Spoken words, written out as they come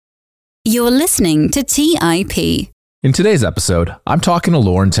You're listening to TIP. In today's episode, I'm talking to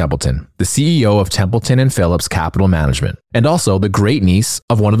Lauren Templeton, the CEO of Templeton and Phillips Capital Management, and also the great niece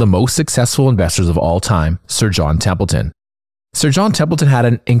of one of the most successful investors of all time, Sir John Templeton. Sir John Templeton had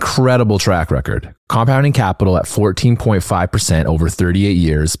an incredible track record, compounding capital at 14.5% over 38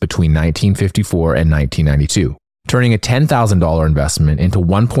 years between 1954 and 1992, turning a $10,000 investment into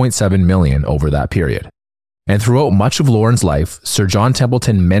 $1.7 million over that period. And throughout much of Lauren's life, Sir John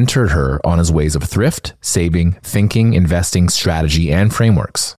Templeton mentored her on his ways of thrift, saving, thinking, investing, strategy, and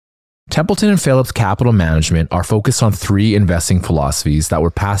frameworks. Templeton and Phillips Capital Management are focused on 3 investing philosophies that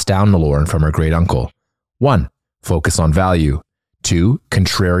were passed down to Lauren from her great uncle. 1. Focus on value. 2.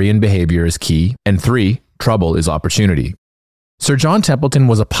 Contrarian behavior is key. And 3. Trouble is opportunity. Sir John Templeton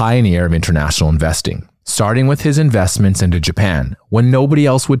was a pioneer of international investing, starting with his investments into Japan when nobody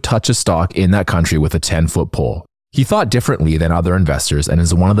else would touch a stock in that country with a 10-foot pole. He thought differently than other investors and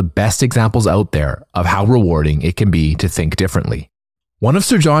is one of the best examples out there of how rewarding it can be to think differently. One of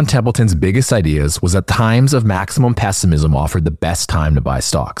Sir John Templeton's biggest ideas was that times of maximum pessimism offered the best time to buy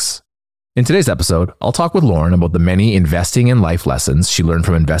stocks. In today's episode, I'll talk with Lauren about the many investing and life lessons she learned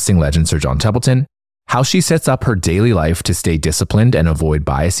from investing legend Sir John Templeton, how she sets up her daily life to stay disciplined and avoid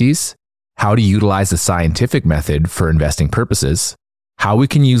biases, how to utilize the scientific method for investing purposes, how we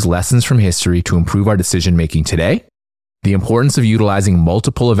can use lessons from history to improve our decision-making today, the importance of utilizing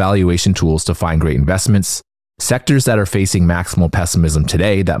multiple evaluation tools to find great investments, sectors that are facing maximal pessimism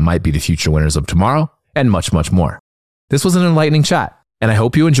today that might be the future winners of tomorrow, and much, much more. This was an enlightening chat, and I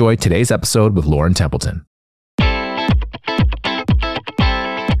hope you enjoyed today's episode with Lauren Templeton.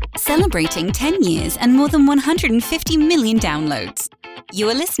 Celebrating 10 years and more than 150 million downloads. You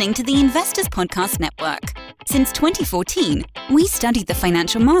are listening to the Investors Podcast Network. Since 2014, we studied the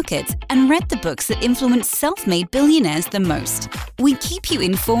financial markets and read the books that influence self-made billionaires the most. We keep you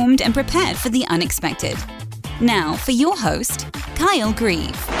informed and prepared for the unexpected. Now, for your host, Kyle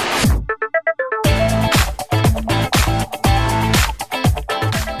Grieve.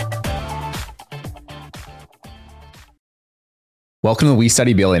 Welcome to We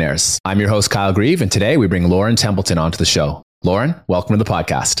Study Billionaires. I'm your host, Kyle Grieve, and today we bring Lauren Templeton onto the show. Lauren, welcome to the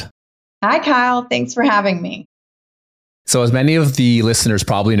podcast. Hi, Kyle. Thanks for having me. So as many of the listeners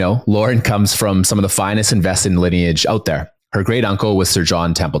probably know, Lauren comes from some of the finest investing lineage out there. Her great uncle was Sir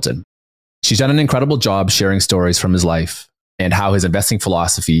John Templeton. She's done an incredible job sharing stories from his life and how his investing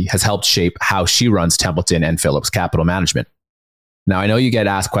philosophy has helped shape how she runs Templeton and Phillips Capital Management. Now, I know you get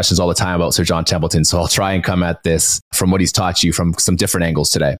asked questions all the time about Sir John Templeton, so I'll try and come at this from what he's taught you from some different angles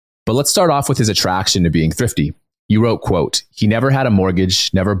today. But let's start off with his attraction to being thrifty. You wrote, quote, "He never had a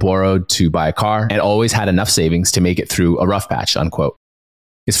mortgage, never borrowed to buy a car, and always had enough savings to make it through a rough patch," unquote.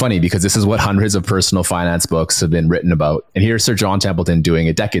 It's funny because this is what hundreds of personal finance books have been written about. And here's Sir John Templeton doing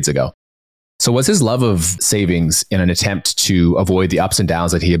it decades ago. So was his love of savings in an attempt to avoid the ups and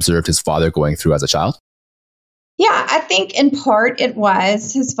downs that he observed his father going through as a child? Yeah, I think in part it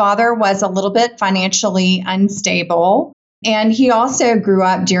was. His father was a little bit financially unstable, and he also grew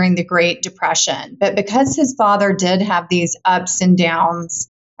up during the Great Depression. But because his father did have these ups and downs,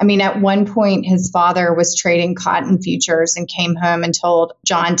 I mean, at one point, his father was trading cotton futures and came home and told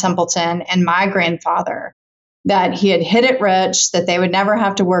John Templeton and my grandfather that he had hit it rich, that they would never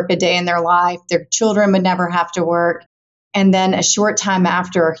have to work a day in their life, their children would never have to work. And then a short time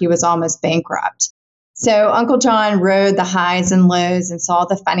after, he was almost bankrupt. So Uncle John rode the highs and lows and saw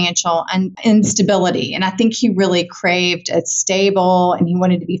the financial instability. And I think he really craved a stable and he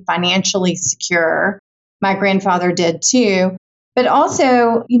wanted to be financially secure. My grandfather did too. But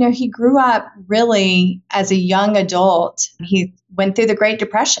also, you know, he grew up really as a young adult. He went through the Great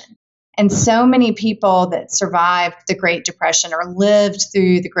Depression. And so many people that survived the Great Depression or lived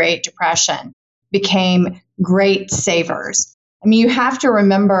through the Great Depression became great savers. I mean, you have to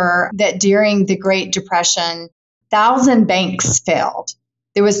remember that during the Great Depression, 1,000 banks failed.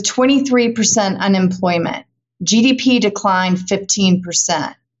 There was 23% unemployment. GDP declined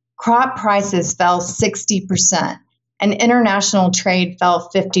 15%. Crop prices fell 60%. And international trade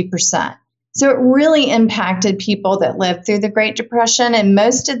fell 50%. So it really impacted people that lived through the Great Depression. And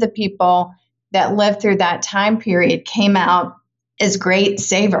most of the people that lived through that time period came out as great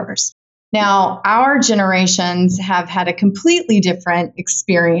savers. Now, our generations have had a completely different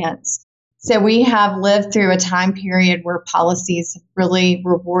experience. So we have lived through a time period where policies have really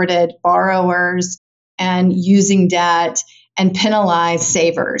rewarded borrowers and using debt and penalized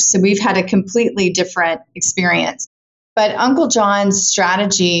savers. So we've had a completely different experience. But Uncle John's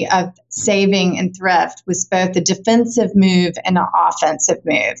strategy of saving and thrift was both a defensive move and an offensive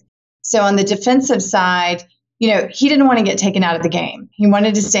move. So on the defensive side, he didn't want to get taken out of the game. He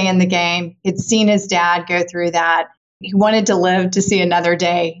wanted to stay in the game. He'd seen his dad go through that. He wanted to live to see another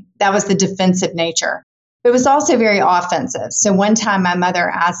day. That was the defensive nature. It was also very offensive. So one time my mother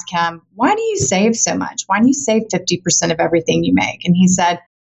asked him, why do you save so much? Why do you save 50% of everything you make? And he said,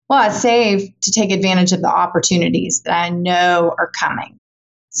 well, I save to take advantage of the opportunities that I know are coming.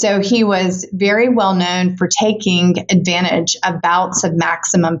 So he was very well known for taking advantage of bouts of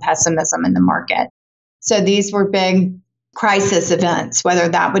maximum pessimism in the market. So these were big crisis events, whether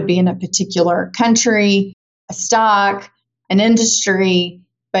that would be in a particular country, a stock, an industry,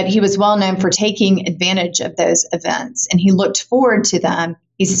 but he was well known for taking advantage of those events, and he looked forward to them.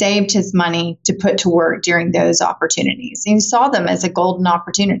 He saved his money to put to work during those opportunities, and he saw them as a golden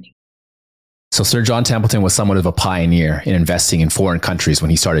opportunity. So Sir John Templeton was somewhat of a pioneer in investing in foreign countries when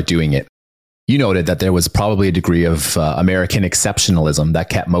he started doing it. You noted that there was probably a degree of American exceptionalism that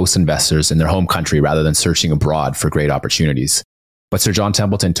kept most investors in their home country rather than searching abroad for great opportunities. But Sir John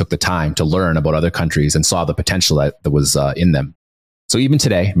Templeton took the time to learn about other countries and saw the potential that was in them. So even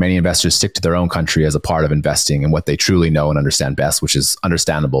today, many investors stick to their own country as a part of investing and what they truly know and understand best, which is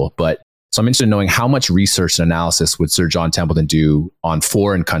understandable. But so I'm interested in knowing how much research and analysis would Sir John Templeton do on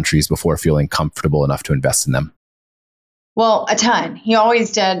foreign countries before feeling comfortable enough to invest in them? Well, a ton. He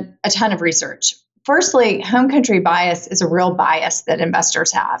always did a ton of research. Firstly, home country bias is a real bias that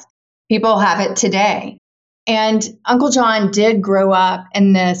investors have. People have it today. And Uncle John did grow up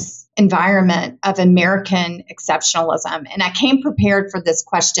in this environment of American exceptionalism. And I came prepared for this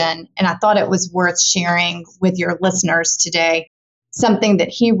question, and I thought it was worth sharing with your listeners today, something that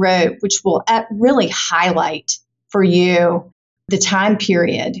he wrote, which will really highlight for you the time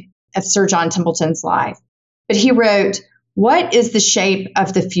period of Sir John Templeton's life. But he wrote, "What is the shape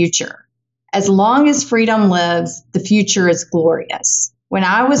of the future? As long as freedom lives, the future is glorious. When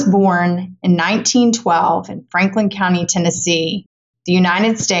I was born in 1912 in Franklin County, Tennessee, the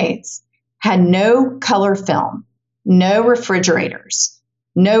United States had no color film, no refrigerators,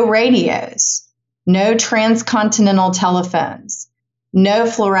 no radios, no transcontinental telephones, no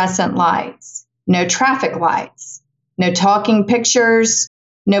fluorescent lights, no traffic lights, no talking pictures,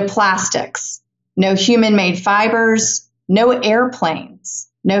 no plastics, no human-made fibers, no airplanes,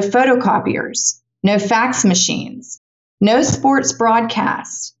 no photocopiers, no fax machines, no sports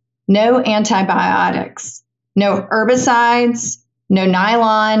broadcasts, no antibiotics, no herbicides, no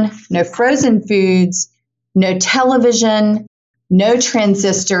nylon, no frozen foods, no television, no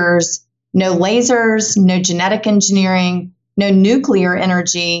transistors, no lasers, no genetic engineering, no nuclear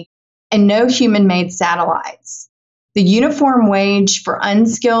energy, and no human-made satellites. The uniform wage for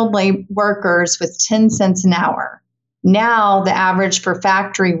unskilled workers was 10 cents an hour. Now the average for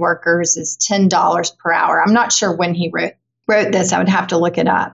factory workers is $10 per hour. I'm not sure when he wrote this. I would have to look it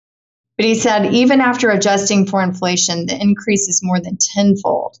up. But he said, even after adjusting for inflation, the increase is more than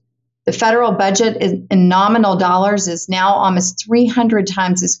tenfold. The federal budget in nominal dollars is now almost 300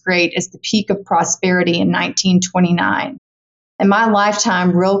 times as great as the peak of prosperity in 1929. In my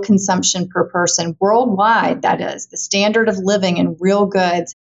lifetime, real consumption per person worldwide, that is, the standard of living in real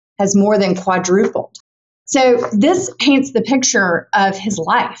goods, has more than quadrupled. So this paints the picture of his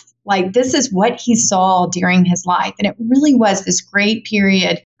life. Like, this is what he saw during his life. And it really was this great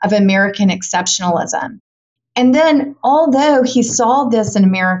period of American exceptionalism. And then, although he saw this in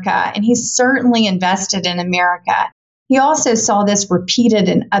America, and he certainly invested in America, he also saw this repeated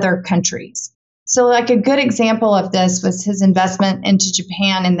in other countries. So like a good example of this was his investment into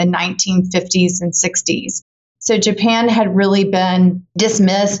Japan in the 1950s and 60s. So Japan had really been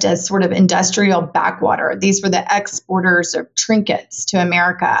dismissed as sort of industrial backwater. These were the exporters of trinkets to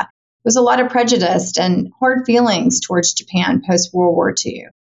America. There was a lot of prejudice and hard feelings towards Japan post-World War II.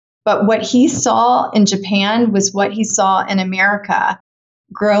 But what he saw in Japan was what he saw in America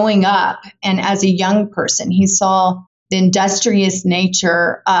growing up. And as a young person, he saw the industrious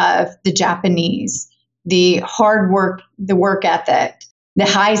nature of the Japanese, the hard work, the work ethic, the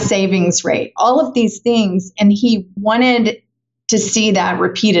high savings rate, all of these things. And he wanted to see that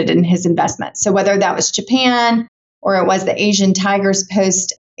repeated in his investment. So whether that was Japan or it was the Asian tigers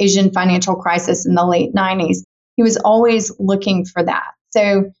post-Asian financial crisis in the late 90s, he was always looking for that.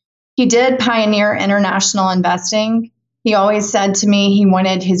 So he did pioneer international investing. He always said to me he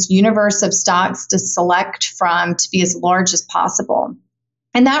wanted his universe of stocks to select from to be as large as possible.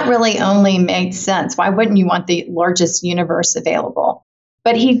 And that really only makes sense. Why wouldn't you want the largest universe available?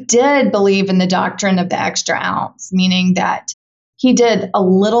 But he did believe in the doctrine of the extra ounce, meaning that he did a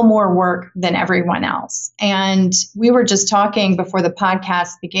little more work than everyone else. And we were just talking before the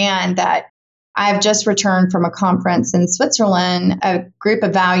podcast began that I've just returned from a conference in Switzerland, a group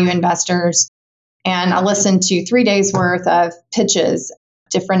of value investors And I listened to 3 days worth of pitches,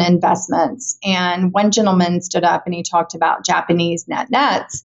 different investments. And one gentleman stood up and he talked about Japanese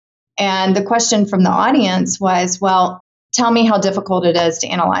nets. And the question from the audience was, well, tell me how difficult it is to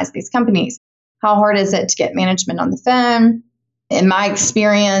analyze these companies. How hard is it to get management on the phone? In my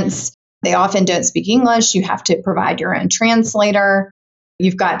experience, they often don't speak English. You have to provide your own translator.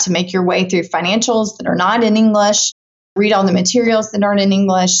 You've got to make your way through financials that are not in English, read all the materials that aren't in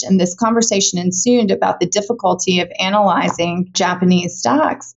English. And this conversation ensued about the difficulty of analyzing Japanese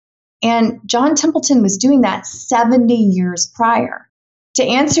stocks. And John Templeton was doing that 70 years prior. To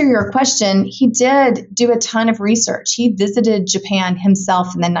answer your question, he did do a ton of research. He visited Japan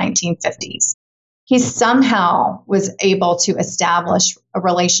himself in the 1950s. He somehow was able to establish a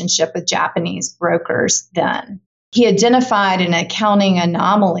relationship with Japanese brokers then. He identified an accounting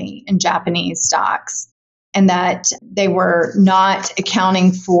anomaly in Japanese stocks and that they were not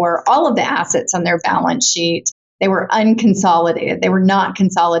accounting for all of the assets on their balance sheet. They were unconsolidated. They were not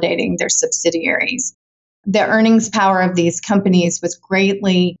consolidating their subsidiaries. The earnings power of these companies was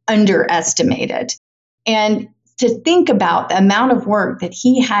greatly underestimated. And to think about the amount of work that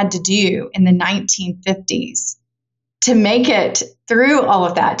he had to do in the 1950s to make it through all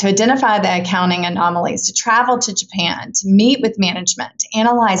of that, to identify the accounting anomalies, to travel to Japan, to meet with management, to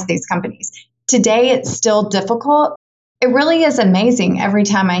analyze these companies. Today, it's still difficult. It really is amazing every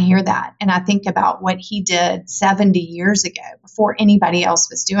time I hear that. And I think about what he did 70 years ago before anybody else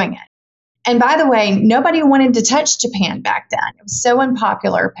was doing it. And by the way, nobody wanted to touch Japan back then. It was so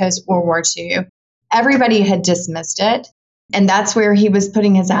unpopular post-World War II. Everybody had dismissed it. And that's where he was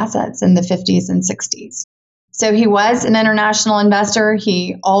putting his assets in the 50s and 60s. So he was an international investor.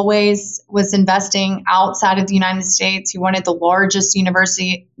 He always was investing outside of the United States. He wanted the largest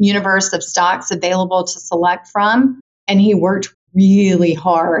universe of stocks available to select from. And he worked really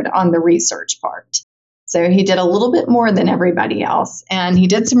hard on the research part. So he did a little bit more than everybody else. And he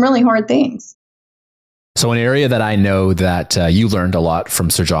did some really hard things. So an area that I know that you learned a lot from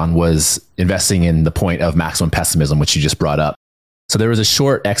Sir John was investing in the point of maximum pessimism, which you just brought up. So there was a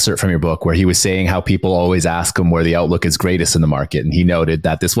short excerpt from your book where he was saying how people always ask him where the outlook is greatest in the market. And he noted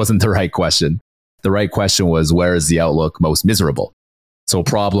that this wasn't the right question. The right question was, where is the outlook most miserable? So a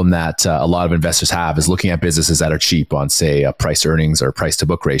problem that a lot of investors have is looking at businesses that are cheap on, say, a price earnings or price to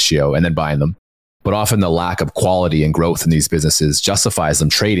book ratio and then buying them. But often the lack of quality and growth in these businesses justifies them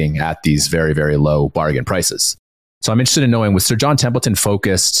trading at these very, very low bargain prices. So I'm interested in knowing, was Sir John Templeton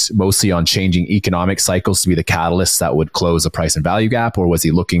focused mostly on changing economic cycles to be the catalysts that would close the price and value gap, or was he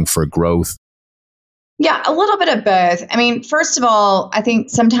looking for growth? Yeah, a little bit of both. I mean, first of all, I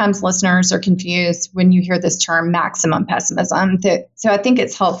think sometimes listeners are confused when you hear this term maximum pessimism. So I think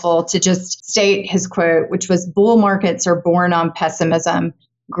it's helpful to just state his quote, which was, bull markets are born on pessimism,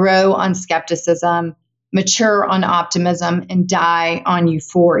 grow on skepticism, mature on optimism, and die on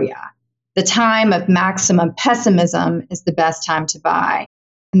euphoria. The time of maximum pessimism is the best time to buy,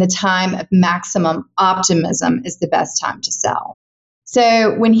 and the time of maximum optimism is the best time to sell.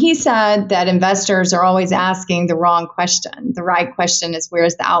 So when he said that investors are always asking the wrong question, the right question is, where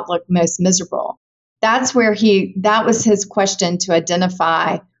is the outlook most miserable? That was his question to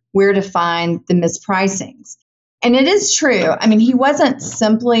identify where to find the mispricings. And it is true. I mean, he wasn't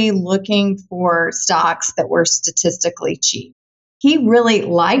simply looking for stocks that were statistically cheap. He really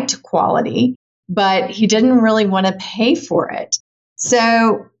liked quality, but he didn't really want to pay for it.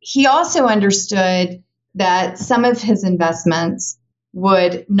 So he also understood that some of his investments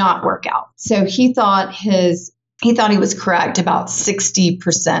would not work out. So he thought he was correct about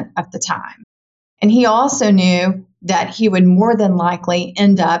 60% of the time. And he also knew that he would more than likely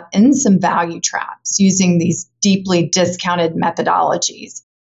end up in some value traps using these deeply discounted methodologies.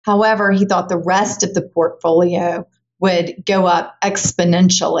 However, he thought the rest of the portfolio would go up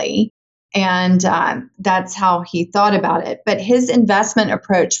exponentially. And that's how he thought about it. But his investment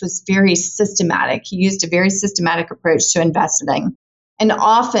approach was very systematic. He used a very systematic approach to investing. And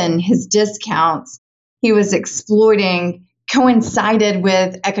often his discounts he was exploiting coincided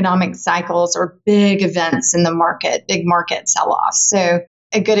with economic cycles or big events in the market, big market sell-offs. So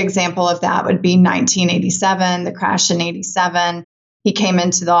a good example of that would be 1987, the crash in 87. He came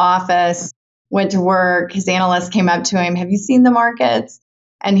into the office, went to work. His analyst came up to him, "Have you seen the markets?"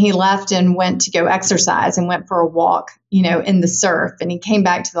 And he left and went to go exercise and went for a walk, in the surf. And he came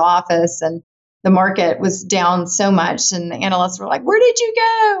back to the office and the market was down so much. And the analysts were like, "Where did you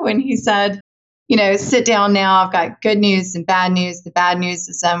go?" And he said, "Sit down now. I've got good news and bad news. The bad news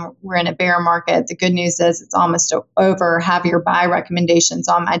is we're in a bear market. The good news is it's almost over. Have your buy recommendations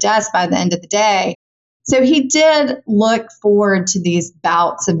on my desk by the end of the day." So he did look forward to these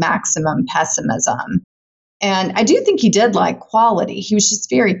bouts of maximum pessimism. And I do think he did like quality. He was just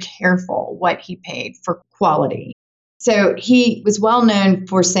very careful what he paid for quality. So he was well known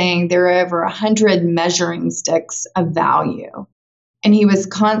for saying there are over 100 measuring sticks of value. And he was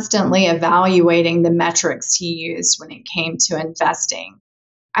constantly evaluating the metrics he used when it came to investing.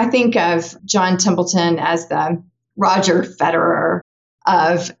 I think of John Templeton as the Roger Federer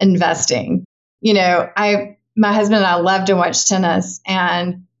of investing. You know, my husband and I love to watch tennis,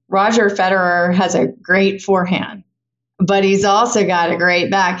 and Roger Federer has a great forehand, but he's also got a great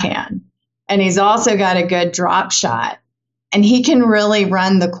backhand, and he's also got a good drop shot. And he can really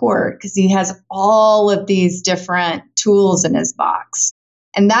run the court because he has all of these different tools in his box.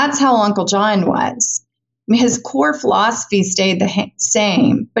 And that's how Uncle John was. I mean, his core philosophy stayed the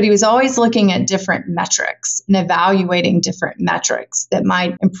same, but he was always looking at different metrics and evaluating different metrics that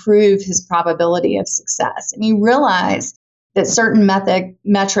might improve his probability of success. And he realized that certain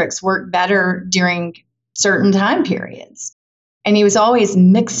metrics work better during certain time periods. And he was always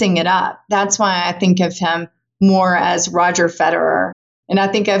mixing it up. That's why I think of him more as Roger Federer. And I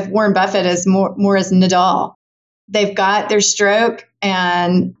think of Warren Buffett as more as Nadal. They've got their stroke,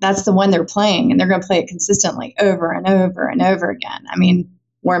 and that's the one they're playing, and they're going to play it consistently over and over and over again. I mean,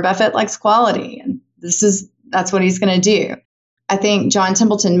 Warren Buffett likes quality, and that's what he's going to do. I think John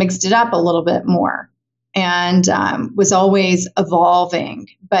Templeton mixed it up a little bit more and was always evolving,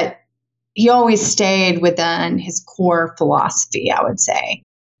 but he always stayed within his core philosophy, I would say.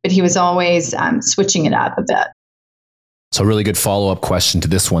 But he was always switching it up a bit. So a really good follow-up question to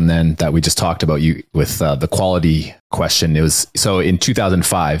this one then that we just talked about you with the quality question. It was, so in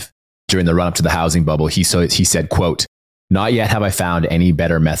 2005, during the run-up to the housing bubble, he said, quote, "Not yet have I found any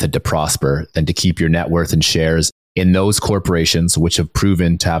better method to prosper than to keep your net worth and shares in those corporations which have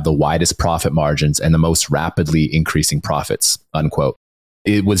proven to have the widest profit margins and the most rapidly increasing profits," unquote.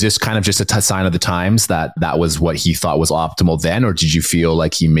 It was just kind of just a sign of the times that was what he thought was optimal then, or did you feel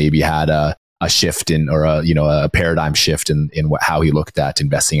like he maybe had a shift in, or a paradigm shift in how he looked at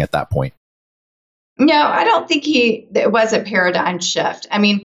investing at that point? No, I don't think it was a paradigm shift. I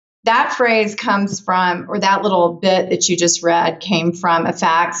mean, that phrase comes from, or that little bit that you just read came from a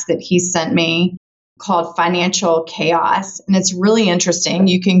fax that he sent me called Financial Chaos. And it's really interesting.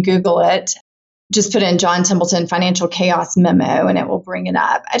 You can Google it. Just put in John Templeton Financial Chaos memo and it will bring it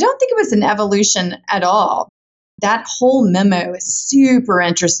up. I don't think it was an evolution at all. That whole memo is super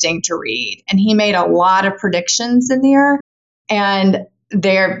interesting to read. And he made a lot of predictions in there, and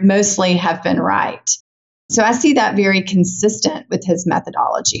they mostly have been right. So I see that very consistent with his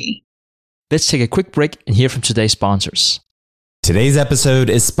methodology. Let's take a quick break and hear from today's sponsors. Today's episode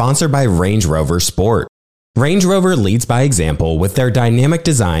is sponsored by Range Rover Sport. Range Rover leads by example with their dynamic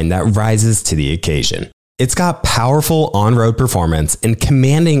design that rises to the occasion. It's got powerful on-road performance and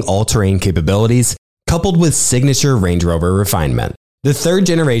commanding all-terrain capabilities, coupled with signature Range Rover refinement. The third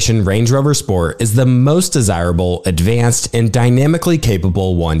generation Range Rover Sport is the most desirable, advanced, and dynamically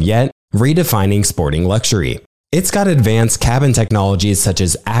capable one yet, redefining sporting luxury. It's got advanced cabin technologies such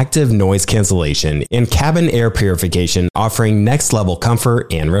as active noise cancellation and cabin air purification, offering next-level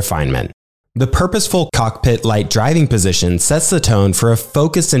comfort and refinement. The purposeful cockpit light driving position sets the tone for a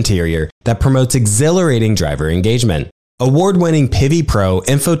focused interior that promotes exhilarating driver engagement. Award-winning Pivi Pro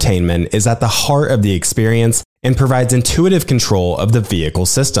infotainment is at the heart of the experience and provides intuitive control of the vehicle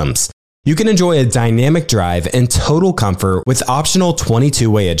systems. You can enjoy a dynamic drive and total comfort with optional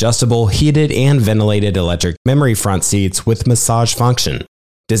 22-way adjustable, heated and ventilated electric memory front seats with massage function.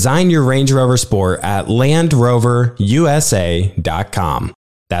 Design your Range Rover Sport at LandRoverUSA.com.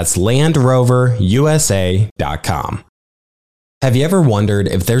 That's LandRoverUSA.com. Have you ever wondered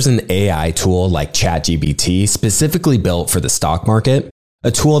if there's an AI tool like ChatGPT specifically built for the stock market?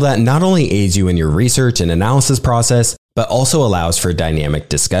 A tool that not only aids you in your research and analysis process, but also allows for dynamic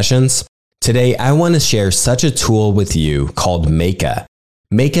discussions? Today, I want to share such a tool with you called Meka.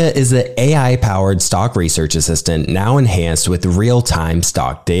 Meka is the AI-powered stock research assistant now enhanced with real-time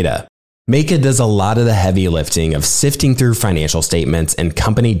stock data. Meka does a lot of the heavy lifting of sifting through financial statements and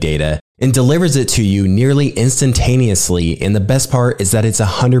company data and delivers it to you nearly instantaneously, and the best part is that it's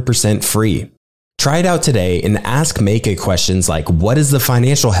 100% free. Try it out today and ask Meka questions like, what is the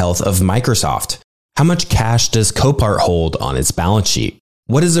financial health of Microsoft? How much cash does Copart hold on its balance sheet?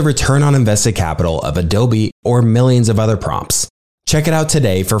 What is the return on invested capital of Adobe, or millions of other prompts? Check it out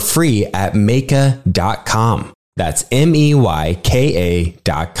today for free at Meka.com. That's MEYKA.com.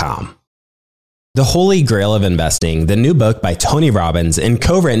 The Holy Grail of Investing, the new book by Tony Robbins and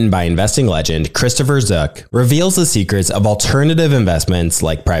co-written by investing legend Christopher Zook, reveals the secrets of alternative investments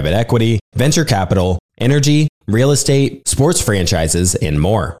like private equity, venture capital, energy, real estate, sports franchises, and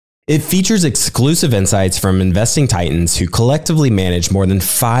more. It features exclusive insights from investing titans who collectively manage more than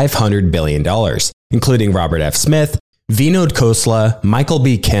 $500 billion, including Robert F. Smith, Vinod Khosla, Michael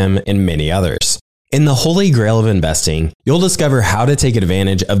B. Kim, and many others. In the holy grail of investing, you'll discover how to take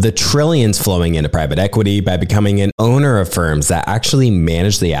advantage of the trillions flowing into private equity by becoming an owner of firms that actually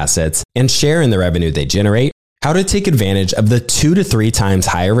manage the assets and share in the revenue they generate, how to take advantage of the 2 to 3 times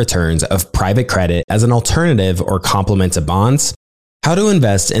higher returns of private credit as an alternative or complement to bonds, how to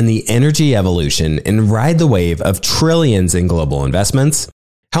invest in the energy evolution and ride the wave of trillions in global investments,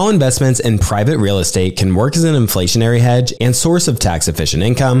 how investments in private real estate can work as an inflationary hedge and source of tax-efficient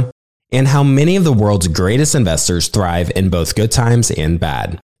income, and how many of the world's greatest investors thrive in both good times and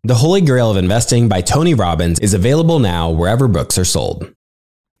bad. The Holy Grail of Investing by Tony Robbins is available now wherever books are sold.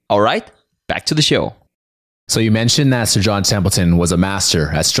 All right, back to the show. So you mentioned that Sir John Templeton was a master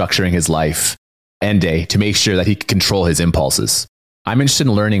at structuring his life and day to make sure that he could control his impulses. I'm interested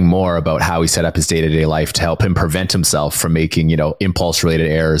in learning more about how he set up his day-to-day life to help him prevent himself from making, impulse-related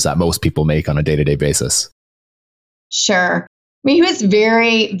errors that most people make on a day-to-day basis. Sure. He was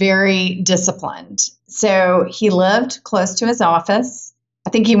very, very disciplined. So he lived close to his office.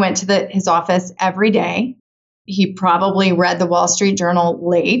 I think he went to his office every day. He probably read the Wall Street Journal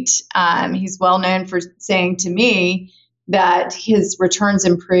late. He's well known for saying to me that his returns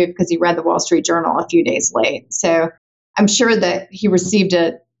improved because he read the Wall Street Journal a few days late. So I'm sure that he received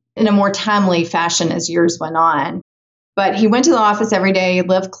it in a more timely fashion as years went on. But he went to the office every day,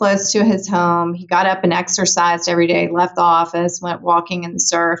 lived close to his home. He got up and exercised every day, left the office, went walking in the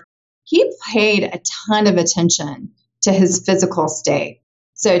surf. He paid a ton of attention to his physical state.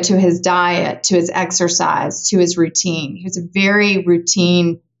 So to his diet, to his exercise, to his routine. He was a very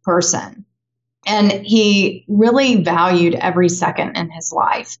routine person. And he really valued every second in his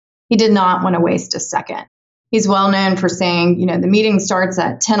life. He did not want to waste a second. He's well known for saying, the meeting starts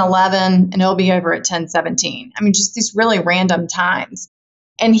at 10:11 and it'll be over at 10:17. Just these really random times.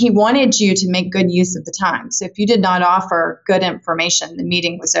 And he wanted you to make good use of the time. So if you did not offer good information, the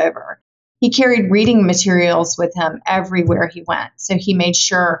meeting was over. He carried reading materials with him everywhere he went. So he made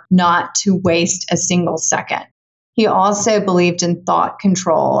sure not to waste a single second. He also believed in thought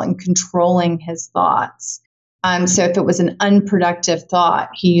control and controlling his thoughts. So if it was an unproductive thought,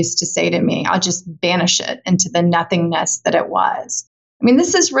 he used to say to me, I'll just banish it into the nothingness that it was.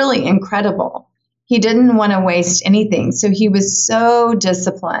 This is really incredible. He didn't want to waste anything. So he was so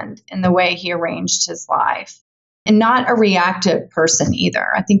disciplined in the way he arranged his life, and not a reactive person either.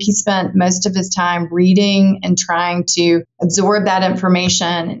 I think he spent most of his time reading and trying to absorb that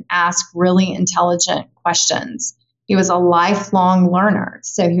information and ask really intelligent questions. He was a lifelong learner.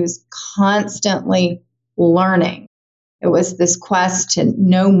 So he was constantly learning. It was this quest to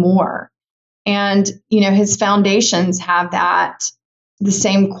know more. And, his foundations have the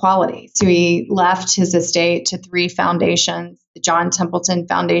same quality. So he left his estate to 3 foundations: the John Templeton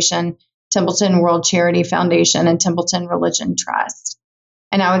Foundation, Templeton World Charity Foundation, and Templeton Religion Trust.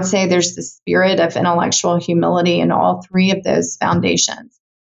 And I would say there's the spirit of intellectual humility in all 3 of those foundations,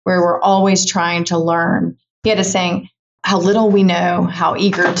 where we're always trying to learn. He had a saying, how little we know, how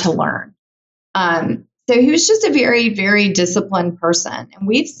eager to learn. So he was just a very, very disciplined person. And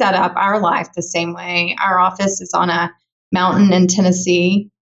we've set up our life the same way. Our office is on a mountain in Tennessee.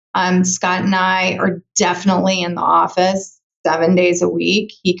 Scott and I are definitely in the office 7 days a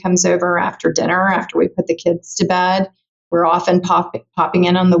week. He comes over after dinner, after we put the kids to bed. We're often popping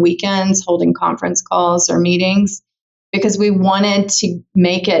in on the weekends, holding conference calls or meetings, because we wanted to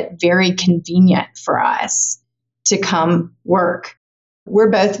make it very convenient for us to come work.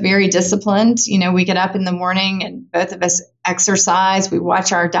 We're both very disciplined. We get up in the morning and both of us exercise. We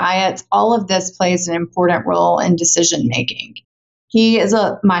watch our diets. All of this plays an important role in decision making.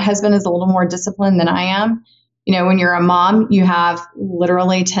 My husband is a little more disciplined than I am. When you're a mom, you have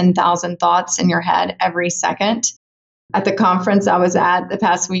literally 10,000 thoughts in your head every second. At the conference I was at the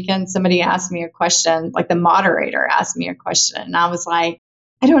past weekend, somebody asked me a question, like the moderator asked me a question. And I was like,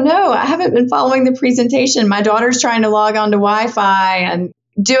 I don't know. I haven't been following the presentation. My daughter's trying to log on to Wi-Fi and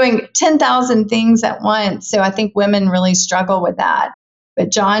doing 10,000 things at once. So I think women really struggle with that.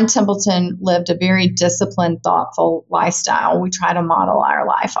 But John Templeton lived a very disciplined, thoughtful lifestyle. We try to model our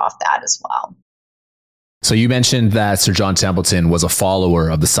life off that as well. So you mentioned that Sir John Templeton was a follower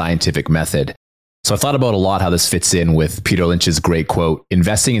of the scientific method. So I thought about a lot how this fits in with Peter Lynch's great quote,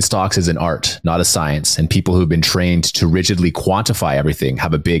 investing in stocks is an art, not a science, and people who've been trained to rigidly quantify everything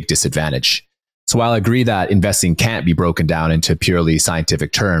have a big disadvantage. So while I agree that investing can't be broken down into purely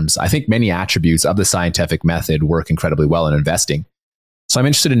scientific terms, I think many attributes of the scientific method work incredibly well in investing. So I'm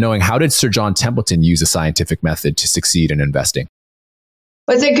interested in knowing, how did Sir John Templeton use a scientific method to succeed in investing?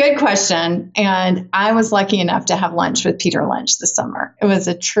 Well, it's a good question. And I was lucky enough to have lunch with Peter Lynch this summer. It was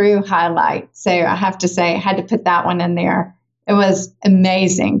a true highlight. So I have to say, I had to put that one in there. It was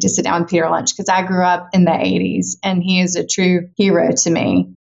amazing to sit down with Peter Lynch because I grew up in the 80s and he is a true hero to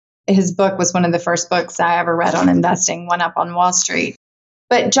me. His book was one of the first books I ever read on investing, One Up on Wall Street.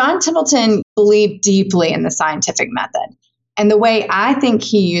 But John Templeton believed deeply in the scientific method. And the way I think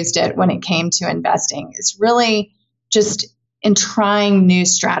he used it when it came to investing is really just in trying new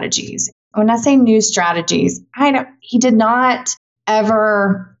strategies. When I say new strategies, he did not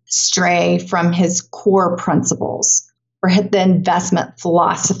ever stray from his core principles or the investment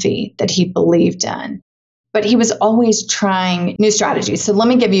philosophy that he believed in. But he was always trying new strategies. So let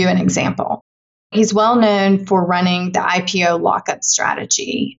me give you an example. He's well known for running the IPO lockup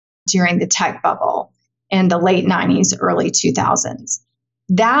strategy during the tech bubble in the late 90s, early 2000s.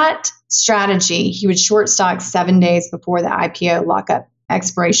 That strategy, he would short stocks 7 days before the IPO lockup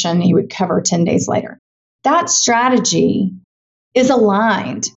expiration. He would cover 10 days later. That strategy is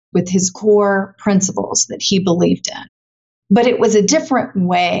aligned with his core principles that he believed in. But it was a different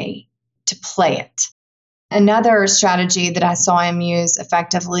way to play it. Another strategy that I saw him use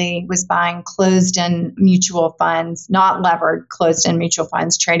effectively was buying closed-end mutual funds, not levered closed-end mutual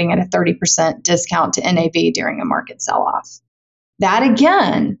funds, trading at a 30% discount to NAV during a market sell-off. That,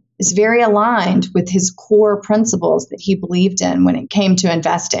 again, is very aligned with his core principles that he believed in when it came to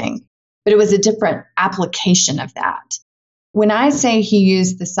investing, but it was a different application of that. When I say he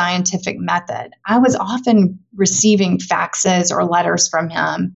used the scientific method, I was often receiving faxes or letters from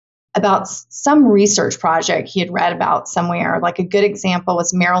him about some research project he had read about somewhere. Like a good example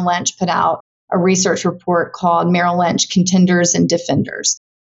was Merrill Lynch put out a research report called Merrill Lynch Contenders and Defenders.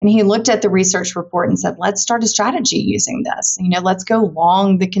 And he looked at the research report and said, let's start a strategy using this. Let's go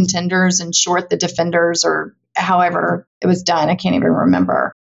long the contenders and short the defenders, or however it was done. I can't even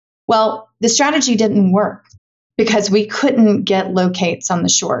remember. Well, the strategy didn't work because we couldn't get locates on the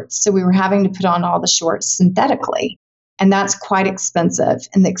shorts. So we were having to put on all the shorts synthetically. And that's quite expensive.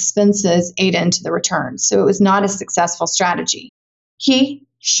 And the expenses ate into the returns. So it was not a successful strategy. He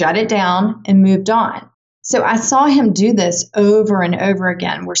shut it down and moved on. So I saw him do this over and over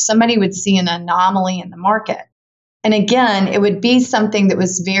again, where somebody would see an anomaly in the market. And again, it would be something that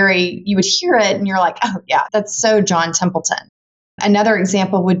was you would hear it and you're like, oh yeah, that's so John Templeton. Another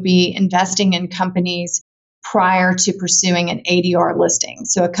example would be investing in companies prior to pursuing an ADR listing.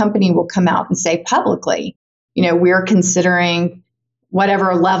 So a company will come out and say publicly, we're considering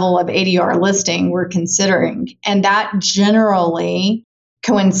whatever level of ADR listing we're considering. And that generally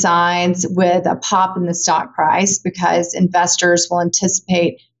coincides with a pop in the stock price because investors will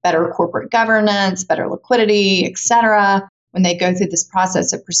anticipate better corporate governance, better liquidity, et cetera, when they go through this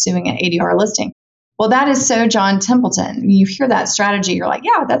process of pursuing an ADR listing. Well, that is so John Templeton. You hear that strategy, you're like,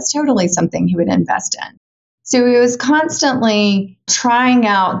 yeah, that's totally something he would invest in. So he was constantly trying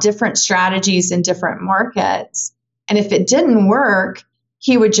out different strategies in different markets. And if it didn't work,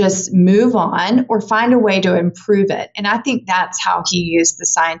 he would just move on or find a way to improve it. And I think that's how he used the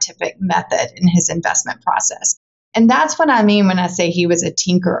scientific method in his investment process. And that's what I mean when I say he was a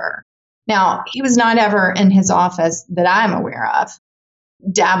tinkerer. Now, he was not ever in his office that I'm aware of,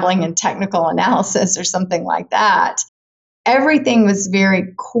 dabbling in technical analysis or something like that. Everything was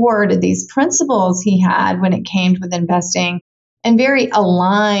very core to these principles he had when it came with investing and very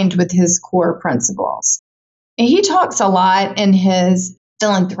aligned with his core principles. And he talks a lot in his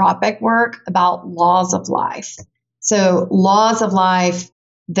philanthropic work about laws of life. So laws of life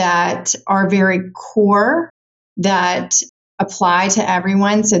that are very core, that apply to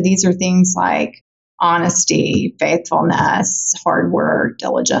everyone. So these are things like honesty, faithfulness, hard work,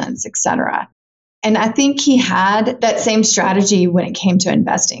 diligence, etc. And I think he had that same strategy when it came to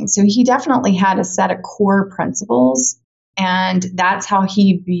investing. So he definitely had a set of core principles, and that's how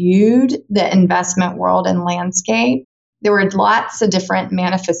he viewed the investment world and landscape. There were lots of different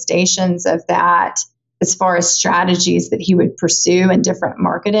manifestations of that as far as strategies that he would pursue in different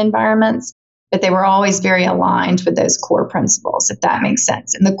market environments, but they were always very aligned with those core principles, if that makes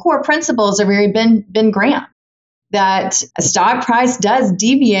sense. And the core principles are very Ben Graham, that a stock price does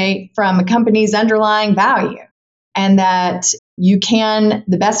deviate from a company's underlying value, and that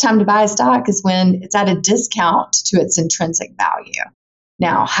the best time to buy a stock is when it's at a discount to its intrinsic value.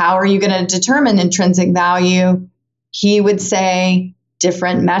 Now, how are you going to determine intrinsic value? He would say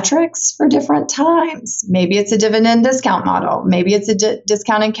different metrics for different times. Maybe it's a dividend discount model. Maybe it's a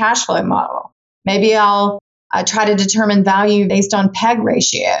discounted cash flow model. Maybe I'll try to determine value based on PEG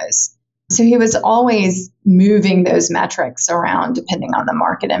ratios. So he was always moving those metrics around depending on the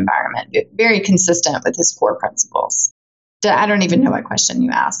market environment, very consistent with his core principles. I don't even know what question you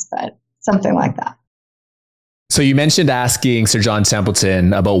asked, but something like that. So you mentioned asking Sir John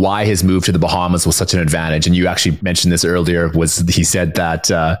Templeton about why his move to the Bahamas was such an advantage. And you actually mentioned this earlier, he said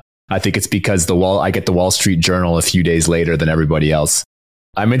that I think it's because I get the Wall Street Journal a few days later than everybody else.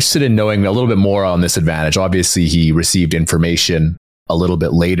 I'm interested in knowing a little bit more on this advantage. Obviously, he received information a little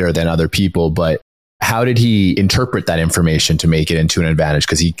bit later than other people, but how did he interpret that information to make it into an advantage?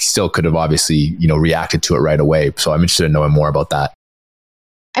 Because he still could have obviously, reacted to it right away. So I'm interested in knowing more about that.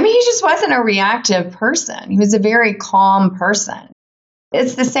 I mean, he just wasn't a reactive person. He was a very calm person.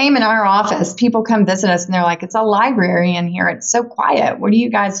 It's the same in our office. People come visit us and they're like, it's a library in here. It's so quiet. What are you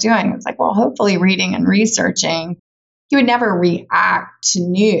guys doing? It's like, well, hopefully reading and researching. He would never react to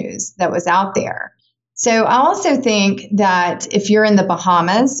news that was out there. So I also think that if you're in the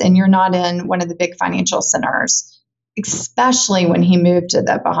Bahamas and you're not in one of the big financial centers, especially when he moved to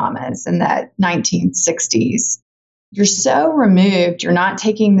the Bahamas in the 1960s, you're so removed. You're not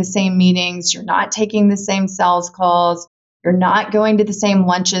taking the same meetings. You're not taking the same sales calls. You're not going to the same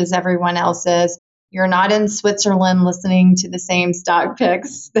lunches everyone else is. You're not in Switzerland listening to the same stock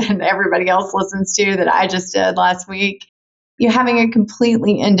picks that everybody else listens to that I just did last week. You're having a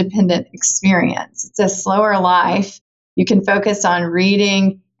completely independent experience. It's a slower life. You can focus on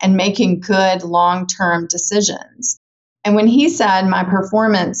reading and making good long-term decisions. And when he said my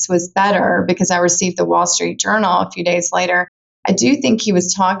performance was better because I received the Wall Street Journal a few days later, I do think he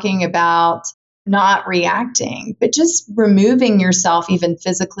was talking about not reacting, but just removing yourself even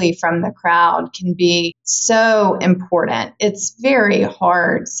physically from the crowd can be so important. It's very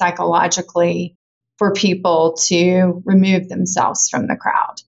hard psychologically for people to remove themselves from the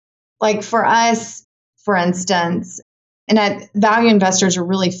crowd. Like for us, for instance, and value investors are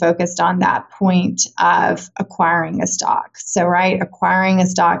really focused on that point of acquiring a stock. So, right, acquiring a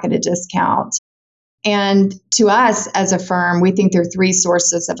stock at a discount. And to us as a firm, we think there are three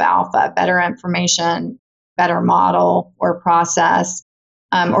sources of alpha: better information, better model or process,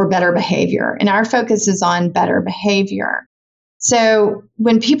 or better behavior. And our focus is on better behavior. So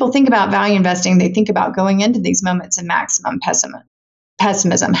when people think about value investing, they think about going into these moments of maximum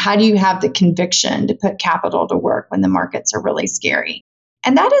pessimism. How do you have the conviction to put capital to work when the markets are really scary?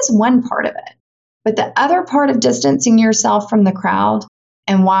 And that is one part of it. But the other part of distancing yourself from the crowd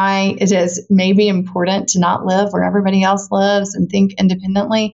and why it is maybe important to not live where everybody else lives and think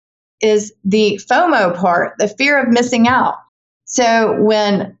independently is the FOMO part, the fear of missing out. So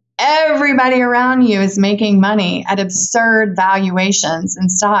when everybody around you is making money at absurd valuations in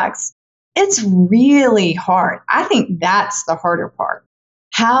stocks, it's really hard. I think that's the harder part.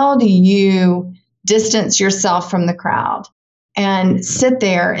 How do you distance yourself from the crowd and sit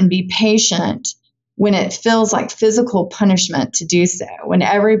there and be patient when it feels like physical punishment to do so, when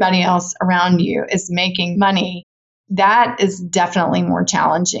everybody else around you is making money? That is definitely more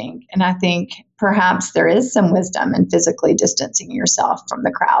challenging. And I think perhaps there is some wisdom in physically distancing yourself from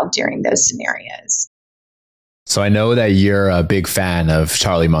the crowd during those scenarios. So I know that you're a big fan of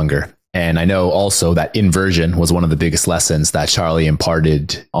Charlie Munger. And I know also that inversion was one of the biggest lessons that Charlie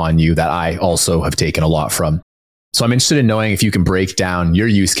imparted on you that I also have taken a lot from. So I'm interested in knowing if you can break down your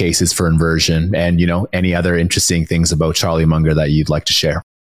use cases for inversion and, any other interesting things about Charlie Munger that you'd like to share.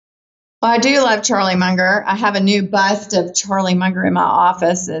 Well, I do love Charlie Munger. I have a new bust of Charlie Munger in my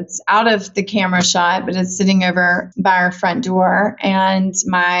office. It's out of the camera shot, but it's sitting over by our front door. And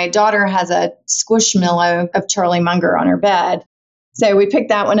my daughter has a squishmallow of Charlie Munger on her bed. So we picked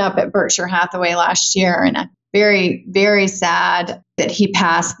that one up at Berkshire Hathaway last year, and I'm very, very sad that he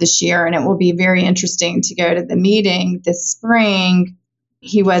passed this year. And it will be very interesting to go to the meeting this spring.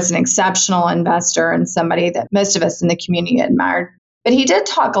 He was an exceptional investor and somebody that most of us in the community admired. But he did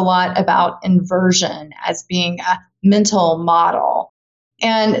talk a lot about inversion as being a mental model.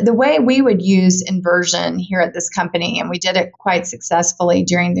 And the way we would use inversion here at this company, and we did it quite successfully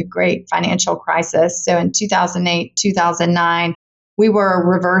during the great financial crisis. So in 2008, 2009, we were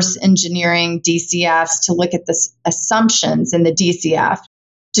reverse engineering DCFs to look at the assumptions in the DCF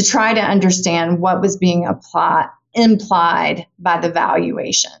to try to understand what was being implied by the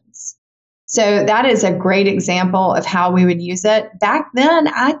valuations. So that is a great example of how we would use it. Back then,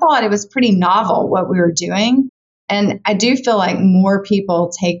 I thought it was pretty novel what we were doing. And I do feel like more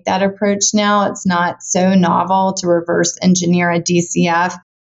people take that approach now. It's not so novel to reverse engineer a DCF.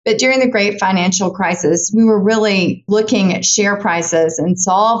 But during the great financial crisis, we were really looking at share prices and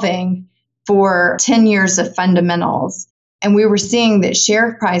solving for 10 years of fundamentals. And we were seeing that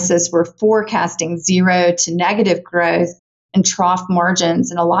share prices were forecasting 0 to negative growth and trough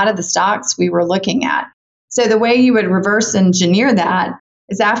margins in a lot of the stocks we were looking at. So the way you would reverse engineer that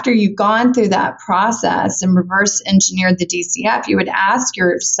is after you've gone through that process and reverse engineered the DCF, you would ask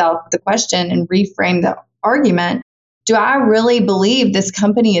yourself the question and reframe the argument, do I really believe this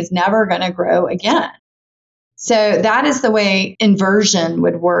company is never going to grow again? So that is the way inversion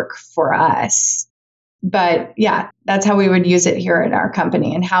would work for us. But yeah, that's how we would use it here at our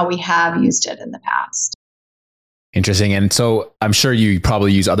company and how we have used it in the past. Interesting. And so I'm sure you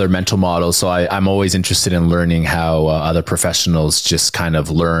probably use other mental models. So I'm always interested in learning how other professionals just kind of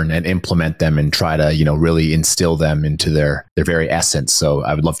learn and implement them and try to, really instill them into their very essence. So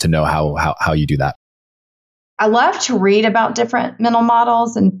I would love to know how you do that. I love to read about different mental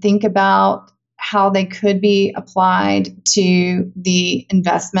models and think about how they could be applied to the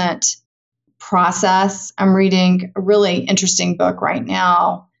investment process. I'm reading a really interesting book right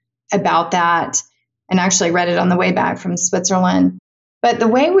now about that, and actually read it on the way back from Switzerland. But the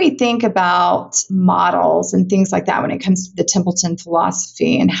way we think about models and things like that when it comes to the Templeton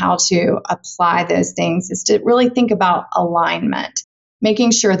philosophy and how to apply those things is to really think about alignment,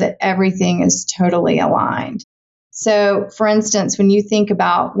 making sure that everything is totally aligned. So, for instance, when you think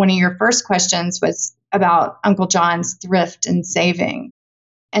about one of your first questions was about Uncle John's thrift and saving,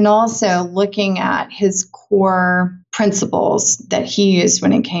 and also looking at his core principles that he used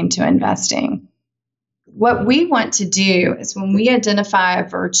when it came to investing. What we want to do is when we identify a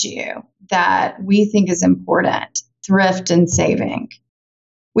virtue that we think is important, thrift and saving,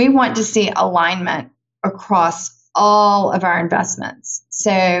 we want to see alignment across all of our investments.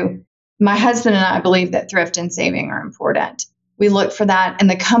 So my husband and I believe that thrift and saving are important. We look for that in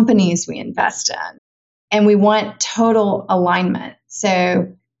the companies we invest in, and we want total alignment.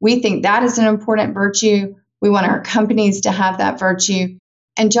 So we think that is an important virtue. We want our companies to have that virtue.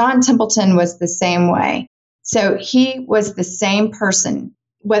 And John Templeton was the same way. So he was the same person,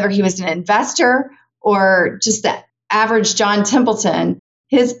 whether he was an investor or just the average John Templeton,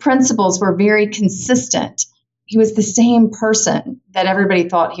 his principles were very consistent. He was the same person that everybody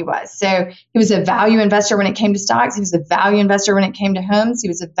thought he was. So he was a value investor when it came to stocks. He was a value investor when it came to homes. He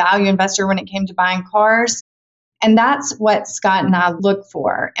was a value investor when it came to buying cars. And that's what Scott and I look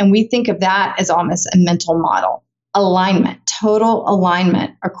for. And we think of that as almost a mental model. Alignment, total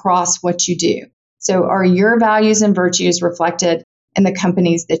alignment across what you do. So are your values and virtues reflected in the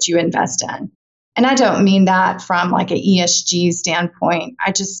companies that you invest in? And I don't mean that from like an ESG standpoint.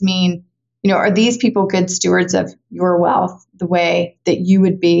 I just mean, are these people good stewards of your wealth the way that you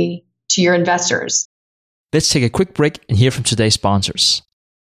would be to your investors? Let's take a quick break and hear from today's sponsors.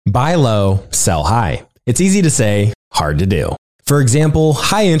 Buy low, sell high. It's easy to say, hard to do. For example,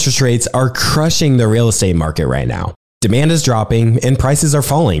 high interest rates are crushing the real estate market right now. Demand is dropping and prices are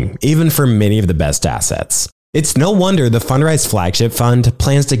falling, even for many of the best assets. It's no wonder the Fundrise flagship fund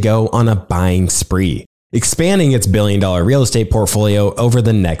plans to go on a buying spree, expanding its billion-dollar real estate portfolio over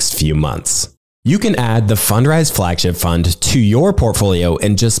the next few months. You can add the Fundrise flagship fund to your portfolio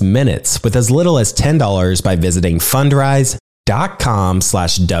in just minutes with as little as $10 by visiting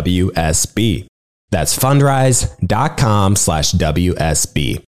fundrise.com/WSB. That's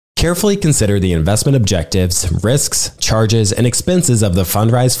fundrise.com/WSB. Carefully consider the investment objectives, risks, charges, and expenses of the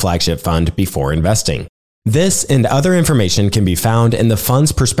Fundrise flagship fund before investing. This and other information can be found in the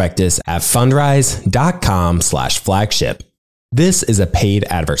fund's prospectus at fundrise.com/flagship. This is a paid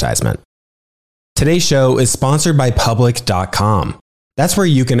advertisement. Today's show is sponsored by public.com. That's where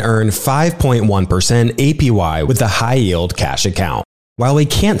you can earn 5.1% APY with a high yield cash account. While we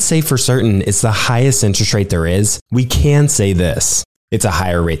can't say for certain it's the highest interest rate there is, we can say this. It's a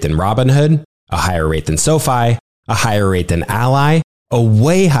higher rate than Robinhood, a higher rate than SoFi, a higher rate than Ally, a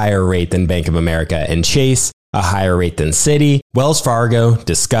way higher rate than Bank of America and Chase, a higher rate than Citi, Wells Fargo,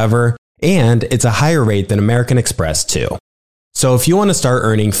 Discover, and it's a higher rate than American Express too. So if you want to start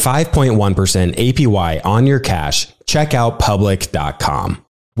earning 5.1% APY on your cash, check out public.com.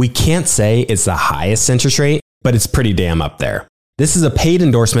 We can't say it's the highest interest rate, but it's pretty damn up there. This is a paid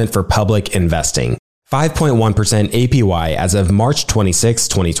endorsement for Public Investing. 5.1% APY as of March 26,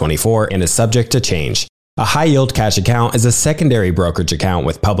 2024 and is subject to change. A high-yield cash account is a secondary brokerage account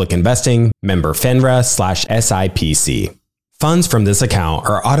with Public Investing, member FINRA/SIPC. Funds from this account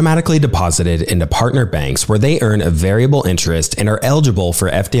are automatically deposited into partner banks where they earn a variable interest and are eligible for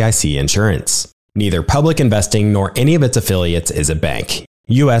FDIC insurance. Neither Public Investing nor any of its affiliates is a bank.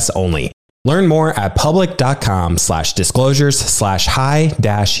 U.S. only. Learn more at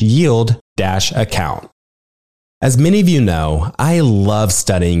public.com/disclosures/high-yield-account. As many of you know, I love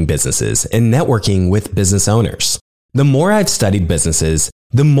studying businesses and networking with business owners. The more I've studied businesses,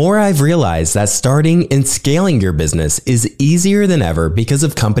 The more I've realized that starting and scaling your business is easier than ever because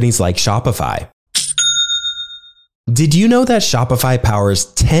of companies like Shopify. Did you know that Shopify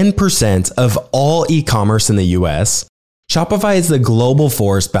powers 10% of all e-commerce in the US? Shopify is the global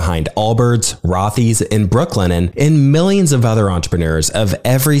force behind Allbirds, Rothy's, and Brooklinen, and millions of other entrepreneurs of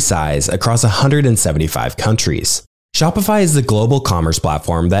every size across 175 countries. Shopify is the global commerce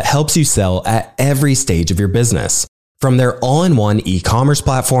platform that helps you sell at every stage of your business, from their all-in-one e-commerce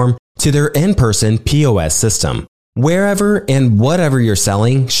platform to their in-person POS system. Wherever and whatever you're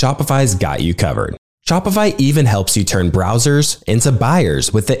selling, Shopify's got you covered. Shopify even helps you turn browsers into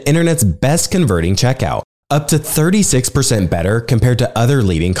buyers with the internet's best converting checkout, up to 36% better compared to other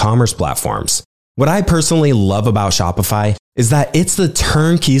leading commerce platforms. What I personally love about Shopify is that it's the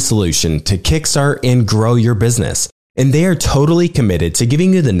turnkey solution to kickstart and grow your business, and they are totally committed to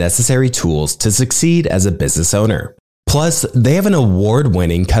giving you the necessary tools to succeed as a business owner. Plus, they have an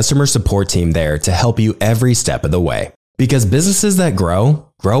award-winning customer support team there to help you every step of the way. Because businesses that grow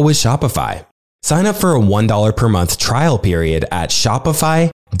with Shopify. Sign up for a $1 per month trial period at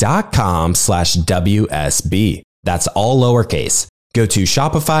shopify.com/WSB. That's all lowercase. Go to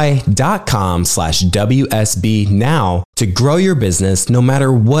shopify.com/WSB now to grow your business no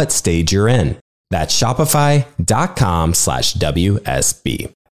matter what stage you're in. That's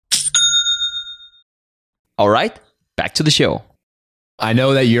shopify.com/WSB. All right, back to the show. I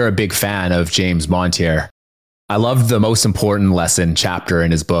know that you're a big fan of James Montier. I loved the most important lesson chapter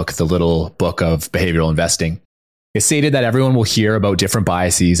in his book, The Little Book of Behavioral Investing. It stated that everyone will hear about different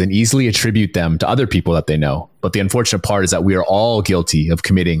biases and easily attribute them to other people that they know. But the unfortunate part is that we are all guilty of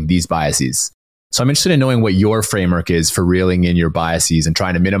committing these biases. So I'm interested in knowing what your framework is for reeling in your biases and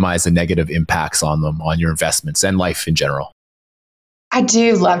trying to minimize the negative impacts on them, on your investments and life in general. I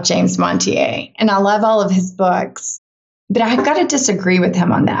do love James Montier, and I love all of his books, but I've got to disagree with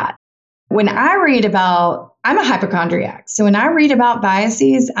him on that. When I read about, I'm a hypochondriac, so when I read about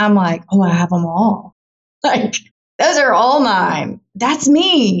biases, I'm like, oh, I have them all. Like, those are all mine. That's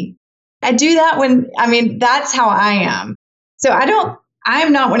me. I do that that's how I am. So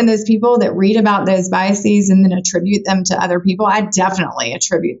I'm not one of those people that read about those biases and then attribute them to other people. I definitely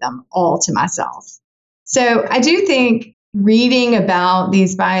attribute them all to myself. So I do think reading about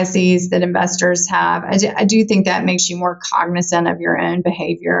these biases that investors have, I do think that makes you more cognizant of your own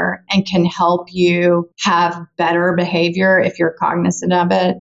behavior and can help you have better behavior if you're cognizant of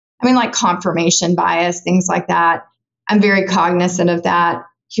it. Like confirmation bias, things like that. I'm very cognizant of that.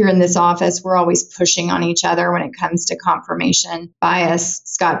 Here in this office, we're always pushing on each other when it comes to confirmation bias.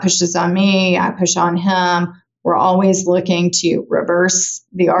 Scott pushes on me, I push on him. We're always looking to reverse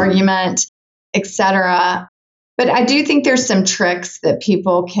the argument, etc. But I do think there's some tricks that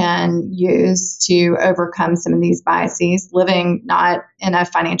people can use to overcome some of these biases. Living not in a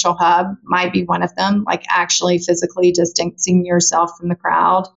financial hub might be one of them, like actually physically distancing yourself from the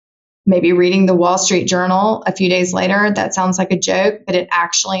crowd. Maybe reading the Wall Street Journal a few days later. That sounds like a joke, but it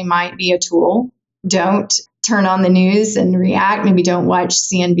actually might be a tool. Don't turn on the news and react. Maybe don't watch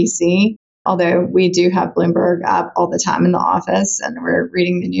CNBC, although we do have Bloomberg up all the time in the office and we're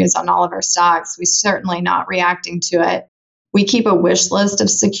reading the news on all of our stocks. We're certainly not reacting to it. We keep a wish list of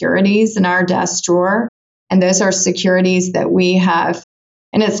securities in our desk drawer, and those are securities that we have.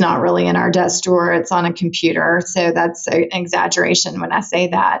 And it's not really in our desk drawer, it's on a computer. So that's an exaggeration when I say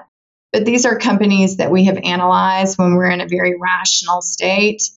that. But these are companies that we have analyzed when we're in a very rational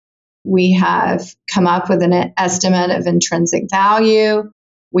state. We have come up with an estimate of intrinsic value.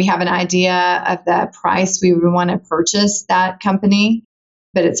 We have an idea of the price we would want to purchase that company,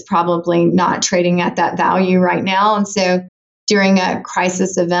 but it's probably not trading at that value right now. And so during a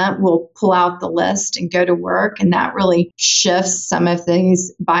crisis event, we'll pull out the list and go to work. And that really shifts some of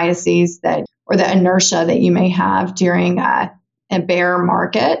these biases or the inertia that you may have during a bear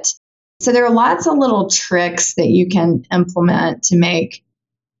market. So there are lots of little tricks that you can implement to make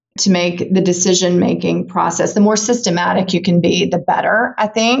the decision-making process. The more systematic you can be, the better, I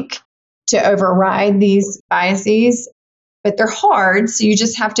think, to override these biases. But they're hard, so you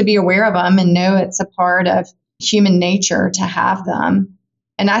just have to be aware of them and know it's a part of human nature to have them.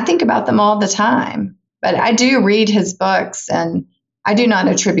 And I think about them all the time. But I do read his books, and I do not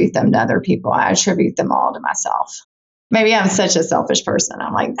attribute them to other people. I attribute them all to myself. Maybe I'm such a selfish person.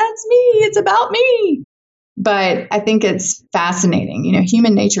 I'm like, that's me. It's about me. But I think it's fascinating.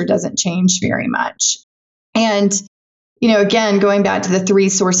 Human nature doesn't change very much. And, again, going back to the 3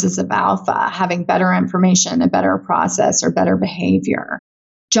 sources of alpha, having better information, a better process, or better behavior.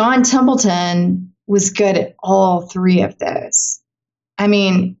 John Templeton was good at all 3 of those.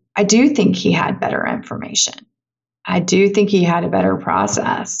 I do think he had better information. I do think he had a better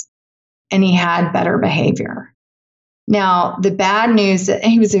process and he had better behavior. Now, the bad news,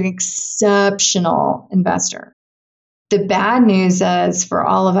 he was an exceptional investor. The bad news is for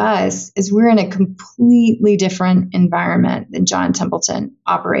all of us is we're in a completely different environment than John Templeton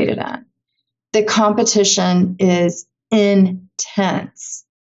operated in. The competition is intense.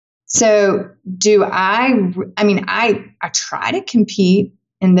 So I try to compete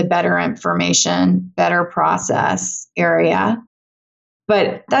in the better information, better process area,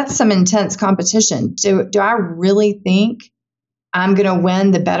 but that's some intense competition. Do I really think I'm going to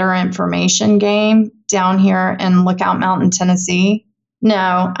win the better information game down here in Lookout Mountain, Tennessee?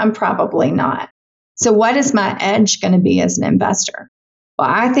 No, I'm probably not. So what is my edge going to be as an investor? Well,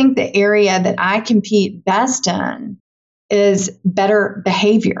 I think the area that I compete best in is better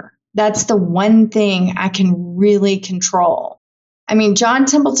behavior. That's the one thing I can really control. I mean, John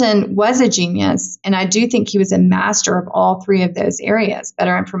Templeton was a genius, and I do think he was a master of all three of those areas: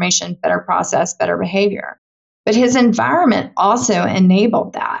 better information, better process, better behavior. But his environment also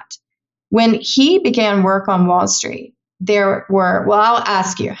enabled that. When he began work on Wall Street, I'll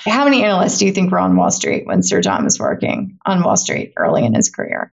ask you, how many analysts do you think were on Wall Street when Sir John was working on Wall Street early in his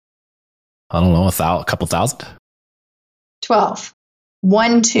career? I don't know, a couple thousand? 12.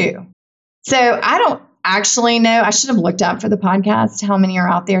 1, 2. So I don't actually know. I should have looked up for the podcast how many are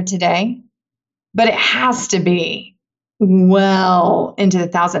out there today, but it has to be well into the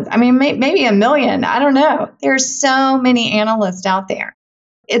thousands. I mean, maybe a million. I don't know. There's so many analysts out there.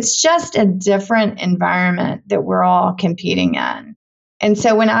 It's just a different environment that we're all competing in. And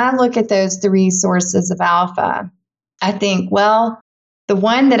so when I look at those three sources of alpha, I think, well, the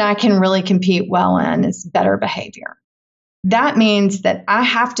one that I can really compete well in is better behavior. That means that I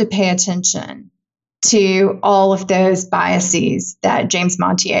have to pay attention to all of those biases that James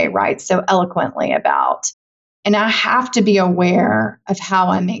Montier writes so eloquently about. And I have to be aware of how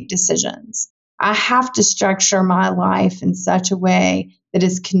I make decisions. I have to structure my life in such a way that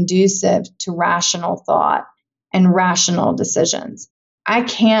is conducive to rational thought and rational decisions. I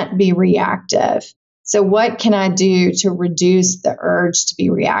can't be reactive. So what can I do to reduce the urge to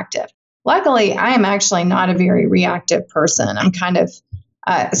be reactive? Luckily, I am actually not a very reactive person. I'm kind of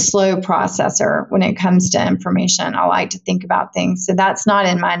a slow processor when it comes to information. I like to think about things. So that's not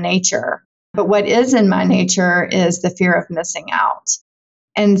in my nature. But what is in my nature is the fear of missing out.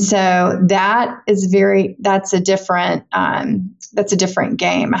 And so that's a different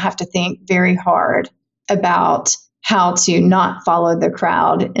game. I have to think very hard about how to not follow the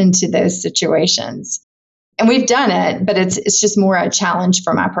crowd into those situations. And we've done it, but it's just more a challenge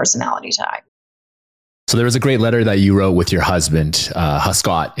for my personality type. So there was a great letter that you wrote with your husband,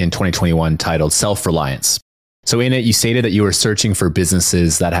 Scott, in 2021 titled Self-Reliance. So in it, you stated that you were searching for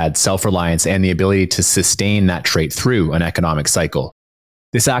businesses that had self-reliance and the ability to sustain that trait through an economic cycle.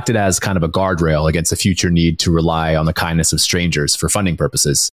 This acted as kind of a guardrail against a future need to rely on the kindness of strangers for funding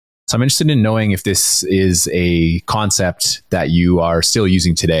purposes. So I'm interested in knowing if this is a concept that you are still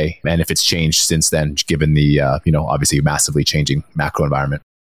using today and if it's changed since then, given the, obviously massively changing macro environment.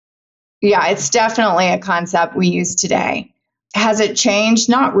 Yeah, it's definitely a concept we use today. Has it changed?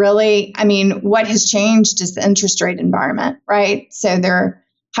 Not really. I mean, what has changed is the interest rate environment, right? So there are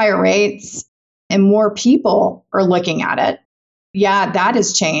higher rates and more people are looking at it. Yeah, that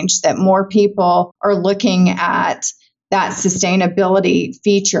has changed, that more people are looking at that sustainability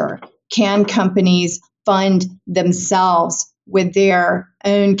feature. Can companies fund themselves with their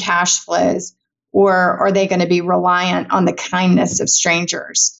own cash flows, or are they going to be reliant on the kindness of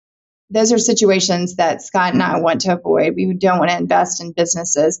strangers? Those are situations that Scott and I want to avoid. We don't want to invest in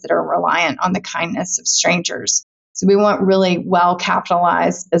businesses that are reliant on the kindness of strangers. So we want really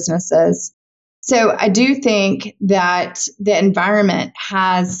well-capitalized businesses. So I do think that the environment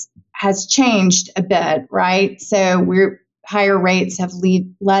has changed a bit, right? So higher rates have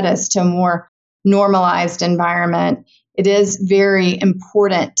led us to a more normalized environment. It is very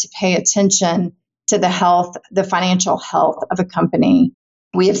important to pay attention to the financial health of a company.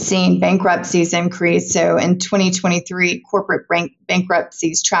 We have seen bankruptcies increase. So in 2023, corporate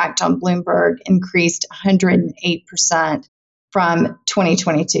bankruptcies tracked on Bloomberg increased 108% from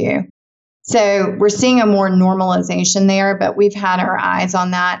 2022. So we're seeing a more normalization there, but we've had our eyes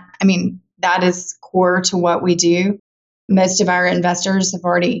on that. I mean, that is core to what we do. Most of our investors have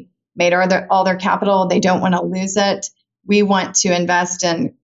already made all their capital. They don't want to lose it. We want to invest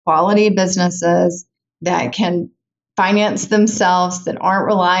in quality businesses that can finance themselves, that aren't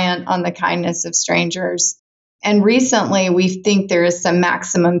reliant on the kindness of strangers. And recently, we think there is some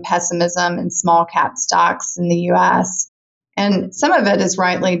maximum pessimism in small cap stocks in the U.S., and some of it is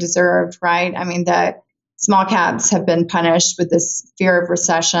rightly deserved, right? I mean, the small caps have been punished with this fear of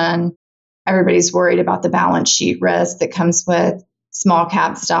recession. Everybody's worried about the balance sheet risk that comes with small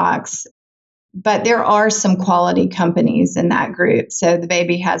cap stocks. But there are some quality companies in that group. So the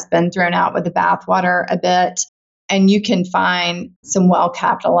baby has been thrown out with the bathwater a bit. And you can find some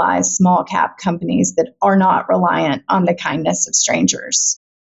well-capitalized small cap companies that are not reliant on the kindness of strangers.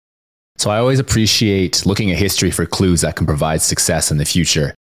 So I always appreciate looking at history for clues that can provide success in the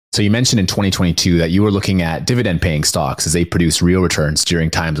future. So you mentioned in 2022 that you were looking at dividend-paying stocks as they produce real returns during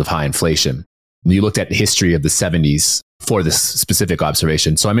times of high inflation. And you looked at the history of the 70s for this specific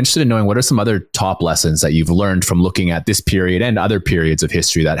observation. So I'm interested in knowing what are some other top lessons that you've learned from looking at this period and other periods of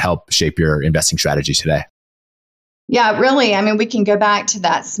history that help shape your investing strategy today? Yeah, really. I mean, we can go back to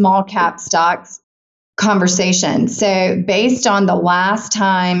that small cap stocks conversation. So based on the last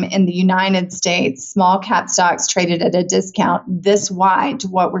time in the United States, small cap stocks traded at a discount this wide to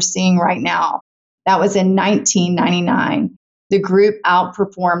what we're seeing right now, that was in 1999. The group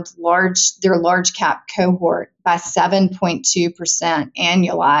outperformed their large cap cohort by 7.2%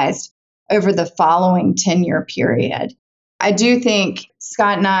 annualized over the following 10-year period. I do think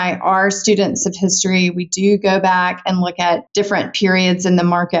Scott and I are students of history. We do go back and look at different periods in the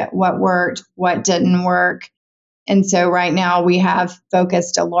market, what worked, what didn't work. And so right now we have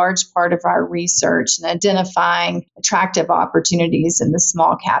focused a large part of our research in identifying attractive opportunities in the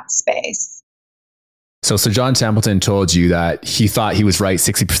small cap space. So Sir John Templeton told you that he thought he was right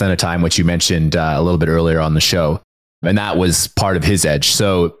 60% of the time, which you mentioned a little bit earlier on the show. And that was part of his edge.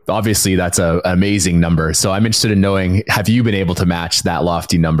 So obviously that's an amazing number. So I'm interested in knowing, have you been able to match that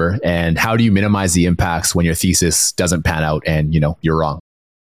lofty number? And how do you minimize the impacts when your thesis doesn't pan out and, you're wrong?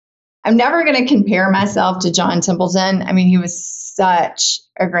 I'm never going to compare myself to John Templeton. I mean, he was such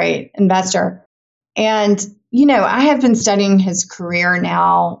a great investor. And, I have been studying his career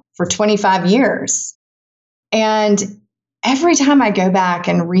now for 25 years. And every time I go back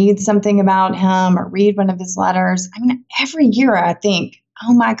and read something about him or read one of his letters, every year I think,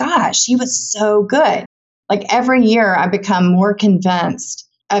 oh my gosh, he was so good. Like every year I become more convinced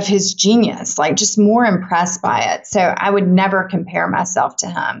of his genius, like just more impressed by it. So I would never compare myself to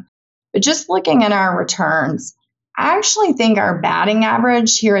him. But just looking at our returns, I actually think our batting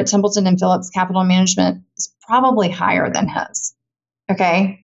average here at Templeton and Phillips Capital Management is probably higher than his.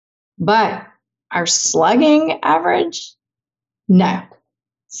 Okay. But our slugging average, no.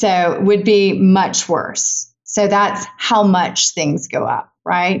 So it would be much worse. So that's how much things go up,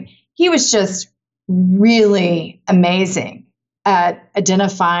 right? He was just really amazing at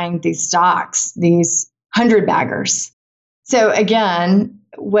identifying these stocks, these 100-baggers. So again,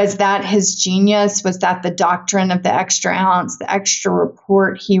 was that his genius? Was that the doctrine of the extra ounce, the extra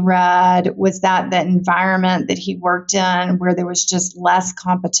report he read? Was that the environment that he worked in where there was just less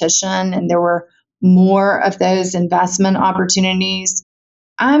competition and there were more of those investment opportunities?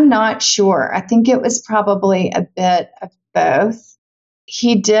 I'm not sure. I think it was probably a bit of both.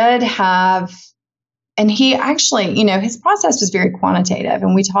 He did have, and he actually, his process was very quantitative,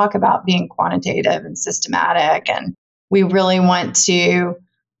 and we talk about being quantitative and systematic, and we really want to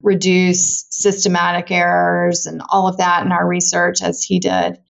reduce systematic errors and all of that in our research as he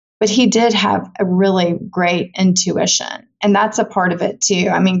did. But he did have a really great intuition, and that's a part of it too.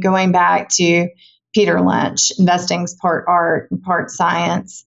 Going back to Peter Lynch, investing's part art and part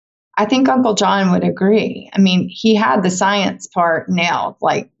science. I think Uncle John would agree. He had the science part nailed,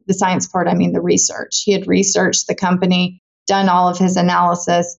 like the science part, the research. He had researched the company, done all of his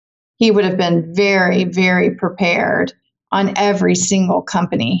analysis. He would have been very, very prepared on every single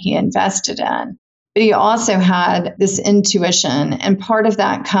company he invested in. But he also had this intuition, and part of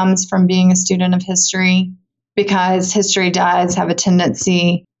that comes from being a student of history, because history does have a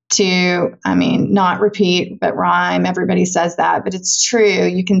tendency to, not repeat, but rhyme. Everybody says that, but it's true.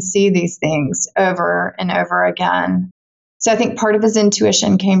 You can see these things over and over again. So I think part of his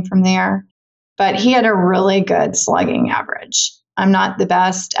intuition came from there, but he had a really good slugging average. I'm not the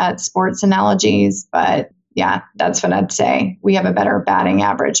best at sports analogies, but yeah, that's what I'd say. We have a better batting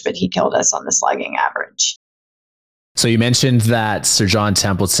average, but he killed us on the slugging average. So you mentioned that Sir John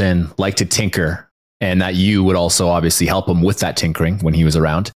Templeton liked to tinker, and that you would also obviously help him with that tinkering when he was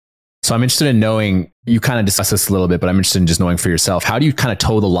around. So I'm interested in knowing, you kind of discussed this a little bit, but I'm interested in just knowing for yourself, how do you kind of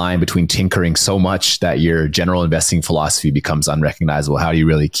toe the line between tinkering so much that your general investing philosophy becomes unrecognizable? How do you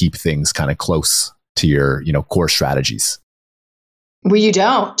really keep things kind of close to your, core strategies? Well, you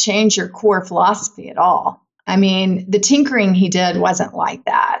don't change your core philosophy at all. The tinkering he did wasn't like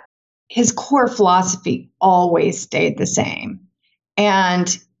that. His core philosophy always stayed the same.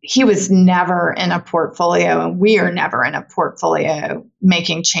 And he was never in a portfolio, and we are never in a portfolio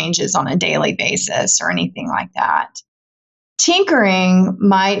making changes on a daily basis or anything like that. Tinkering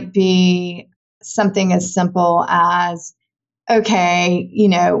might be something as simple as, okay,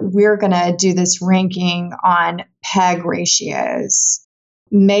 we're going to do this ranking on PEG ratios.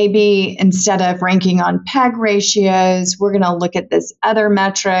 Maybe instead of ranking on PEG ratios, we're going to look at this other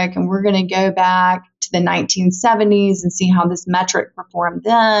metric, and we're going to go back to the 1970s and see how this metric performed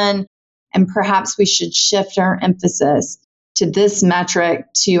then. And perhaps we should shift our emphasis to this metric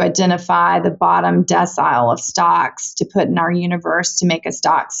to identify the bottom decile of stocks to put in our universe to make a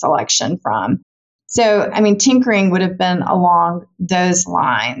stock selection from. So, tinkering would have been along those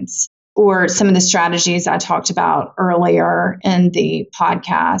lines, or some of the strategies I talked about earlier in the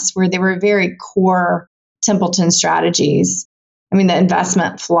podcast, where they were very core Templeton strategies. The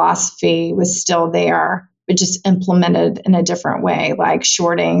investment philosophy was still there, but just implemented in a different way, like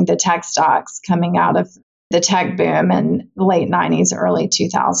shorting the tech stocks coming out of the tech boom in the late 90s, early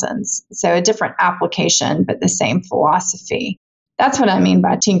 2000s. So a different application, but the same philosophy. That's what I mean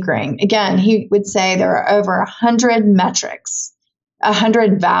by tinkering. Again, he would say there are over 100 metrics,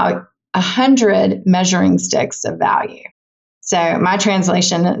 100 measuring sticks of value. So my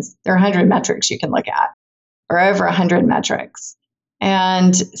translation is there are 100 metrics you can look at, or over 100 metrics.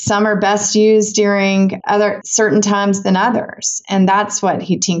 And some are best used during certain times than others. And that's what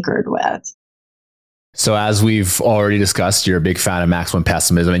he tinkered with. So as we've already discussed, you're a big fan of maximum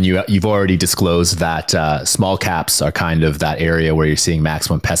pessimism, and you've already disclosed that small caps are kind of that area where you're seeing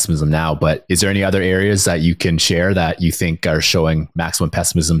maximum pessimism now. But is there any other areas that you can share that you think are showing maximum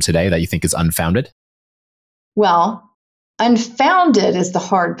pessimism today that you think is unfounded? Well, unfounded is the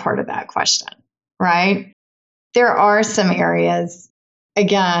hard part of that question, right? There are some areas,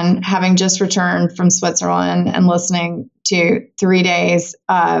 again, having just returned from Switzerland and listening to 3 days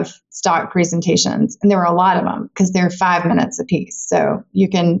of stock presentations, and there were a lot of them because they're 5 minutes a piece. So you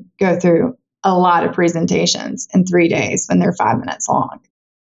can go through a lot of presentations in 3 days when they're 5 minutes long.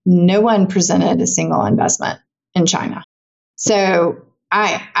 No one presented a single investment in China. So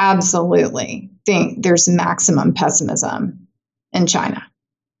I absolutely think there's maximum pessimism in China.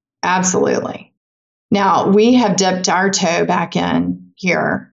 Absolutely. Now, we have dipped our toe back in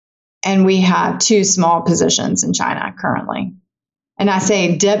here, and we have 2 small positions in China currently. And I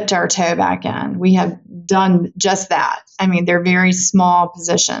say dipped our toe back in. We have done just that. They're very small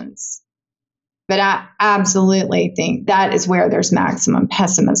positions. But I absolutely think that is where there's maximum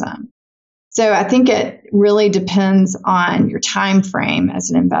pessimism. So I think it really depends on your time frame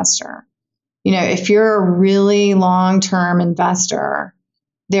as an investor. If you're a really long-term investor,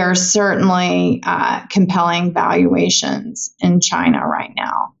 there are certainly compelling valuations in China right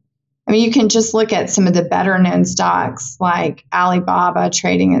now. You can just look at some of the better known stocks like Alibaba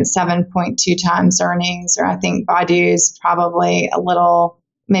trading at 7.2 times earnings, or I think Baidu's probably a little,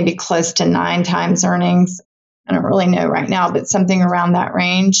 maybe close to 9 times earnings. I don't really know right now, but something around that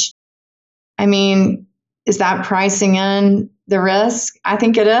range. Is that pricing in the risk? I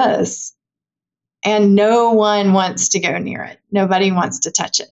think it is. And no one wants to go near it. Nobody wants to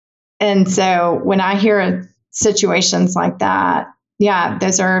touch it. And so when I hear situations like that,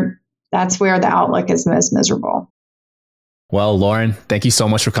 that's where the outlook is most miserable. Well, Lauren, thank you so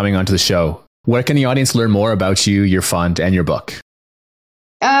much for coming onto the show. Where can the audience learn more about you, your fund, and your book?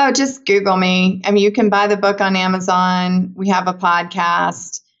 Oh, just Google me. You can buy the book on Amazon. We have a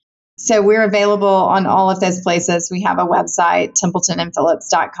podcast. So we're available on all of those places. We have a website,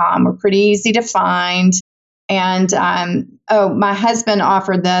 templetonandphillips.com. We're pretty easy to find. And my husband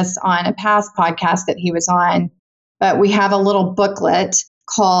offered this on a past podcast that he was on, but we have a little booklet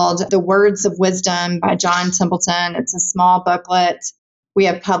called The Words of Wisdom by John Templeton. It's a small booklet we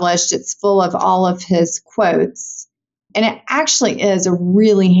have published. It's full of all of his quotes. And it actually is a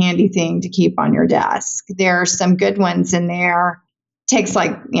really handy thing to keep on your desk. There are some good ones in there. It takes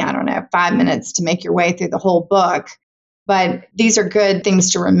 5 minutes to make your way through the whole book. But these are good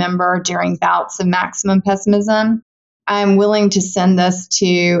things to remember during bouts of maximum pessimism. I'm willing to send this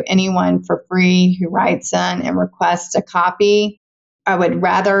to anyone for free who writes in and requests a copy. I would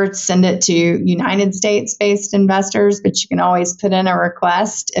rather send it to United States-based investors, but you can always put in a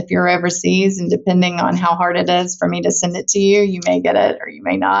request if you're overseas, and depending on how hard it is for me to send it to you, you may get it or you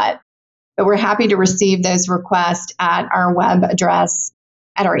may not. But we're happy to receive those requests at our web address,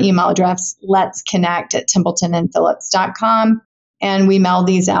 at our email address, letsconnect@templetonandphillips.com. And we mail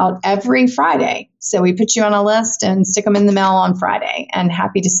these out every Friday. So we put you on a list and stick them in the mail on Friday, and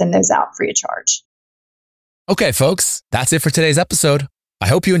happy to send those out free of charge. Okay, folks, that's it for today's episode. I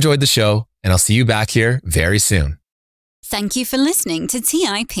hope you enjoyed the show, and I'll see you back here very soon. Thank you for listening to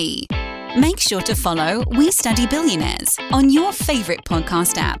TIP. Make sure to follow We Study Billionaires on your favorite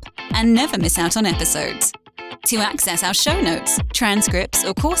podcast app and never miss out on episodes. To access our show notes, transcripts,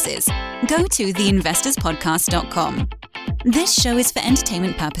 or courses, go to theinvestorspodcast.com. This show is for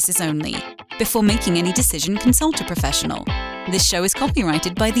entertainment purposes only. Before making any decision, consult a professional. This show is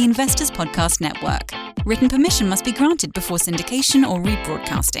copyrighted by the Investors Podcast Network. Written permission must be granted before syndication or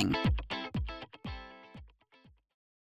rebroadcasting.